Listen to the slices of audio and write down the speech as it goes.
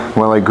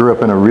Well, I grew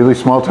up in a really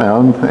small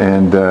town,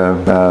 and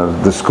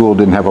the school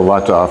didn't have a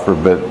lot to offer,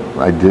 but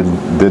I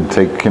did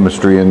take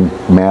chemistry and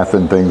math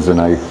and things, and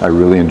I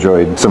really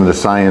enjoyed some of the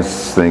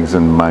science things,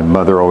 and my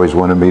mother always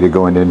wanted me to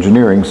go into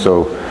engineering,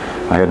 so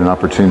I had an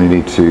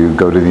opportunity to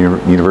go to the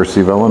University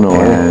of Illinois,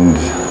 and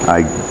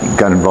I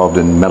got involved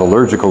in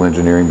metallurgical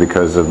engineering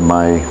because of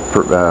my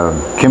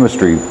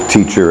chemistry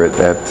teacher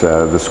at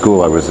the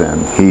school I was in.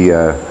 He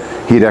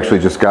had actually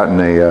just gotten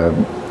a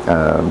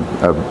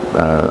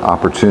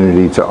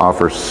opportunity to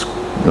offer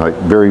like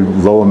very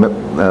low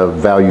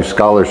value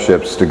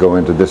scholarships to go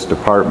into this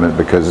department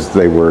because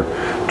they were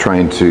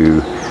trying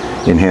to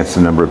enhance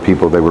the number of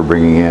people they were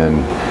bringing in.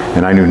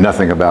 And I knew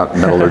nothing about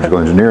metallurgical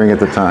engineering at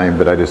the time,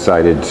 but I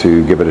decided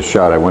to give it a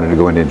shot. I wanted to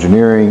go into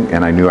engineering,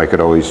 and I knew I could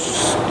always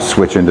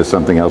switch into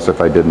something else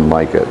if I didn't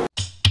like it.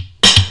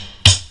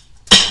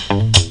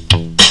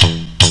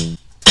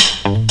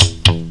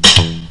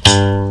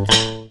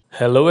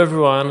 Hello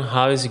everyone,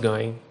 how is it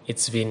going?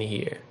 It's Vinny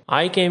here.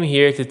 I came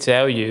here to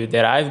tell you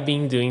that I've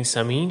been doing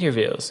some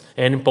interviews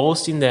and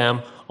posting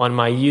them on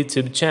my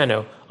YouTube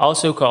channel,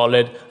 also called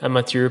A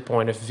Mature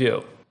Point of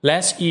View.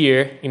 Last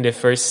year, in the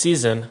first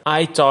season,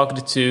 I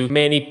talked to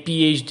many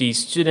PhD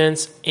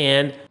students,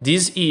 and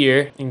this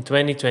year, in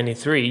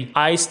 2023,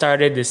 I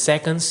started the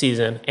second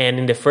season, and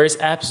in the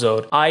first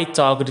episode, I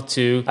talked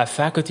to a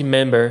faculty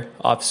member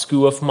of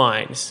School of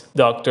Mines,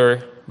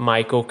 Dr.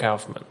 Michael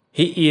Kaufman.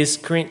 He is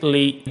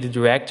currently the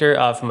Director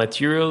of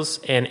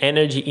Materials and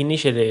Energy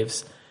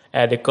Initiatives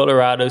at the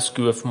Colorado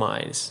School of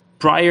Mines.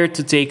 Prior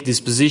to take this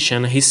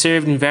position, he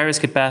served in various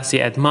capacities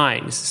at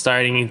mines,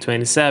 starting in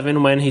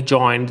 2007 when he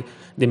joined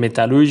the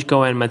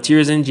Metallurgical and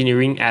Materials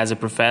Engineering as a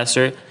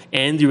professor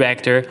and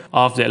director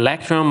of the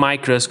Electron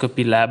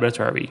Microscopy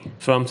Laboratory.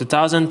 From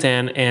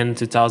 2010 and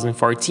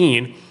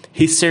 2014,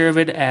 he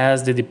served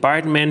as the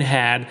department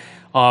head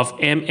of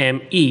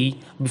MME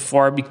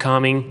before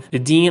becoming the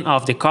Dean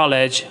of the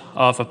College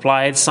of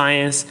Applied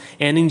Science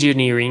and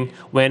Engineering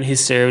when he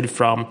served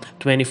from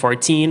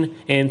 2014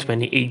 and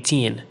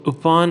 2018.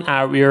 Upon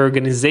a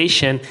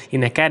reorganization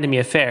in academy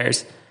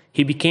affairs,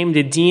 he became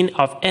the Dean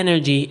of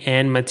Energy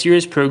and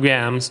Materials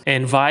Programs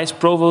and Vice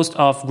Provost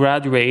of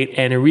Graduate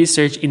and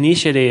Research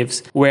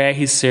Initiatives, where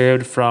he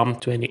served from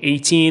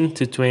 2018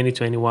 to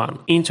 2021.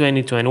 In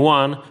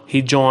 2021,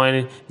 he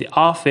joined the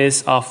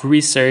Office of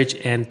Research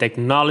and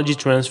Technology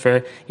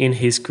Transfer in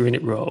his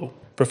current role.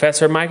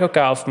 Professor Michael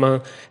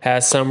Kaufman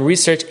has some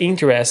research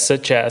interests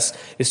such as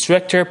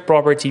structure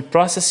property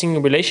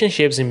processing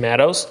relationships in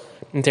metals,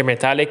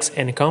 intermetallics,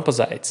 and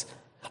composites,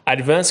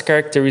 advanced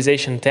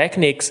characterization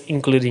techniques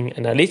including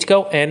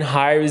analytical and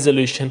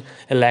high-resolution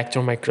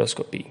electron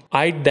microscopy.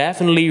 I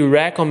definitely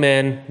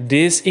recommend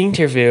this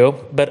interview,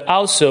 but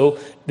also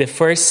the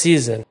first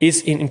season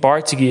is in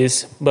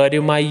Portuguese, but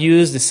you might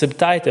use the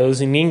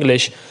subtitles in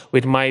English,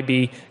 which might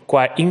be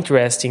quite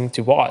interesting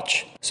to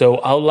watch. So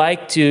I would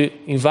like to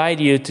invite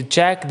you to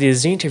check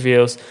these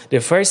interviews, the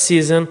first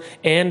season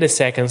and the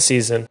second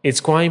season.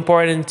 It's quite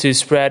important to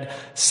spread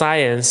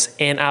science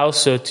and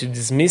also to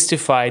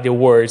demystify the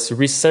words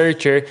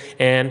researcher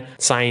and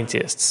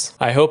scientists.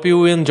 I hope you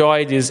will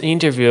enjoy these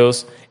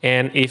interviews,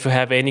 and if you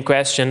have any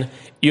question,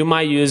 you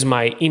might use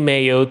my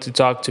email to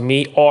talk to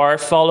me or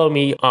follow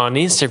me on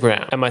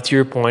Instagram, A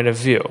Mature Point of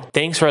View.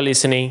 Thanks for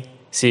listening.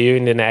 See you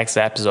in the next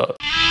episode.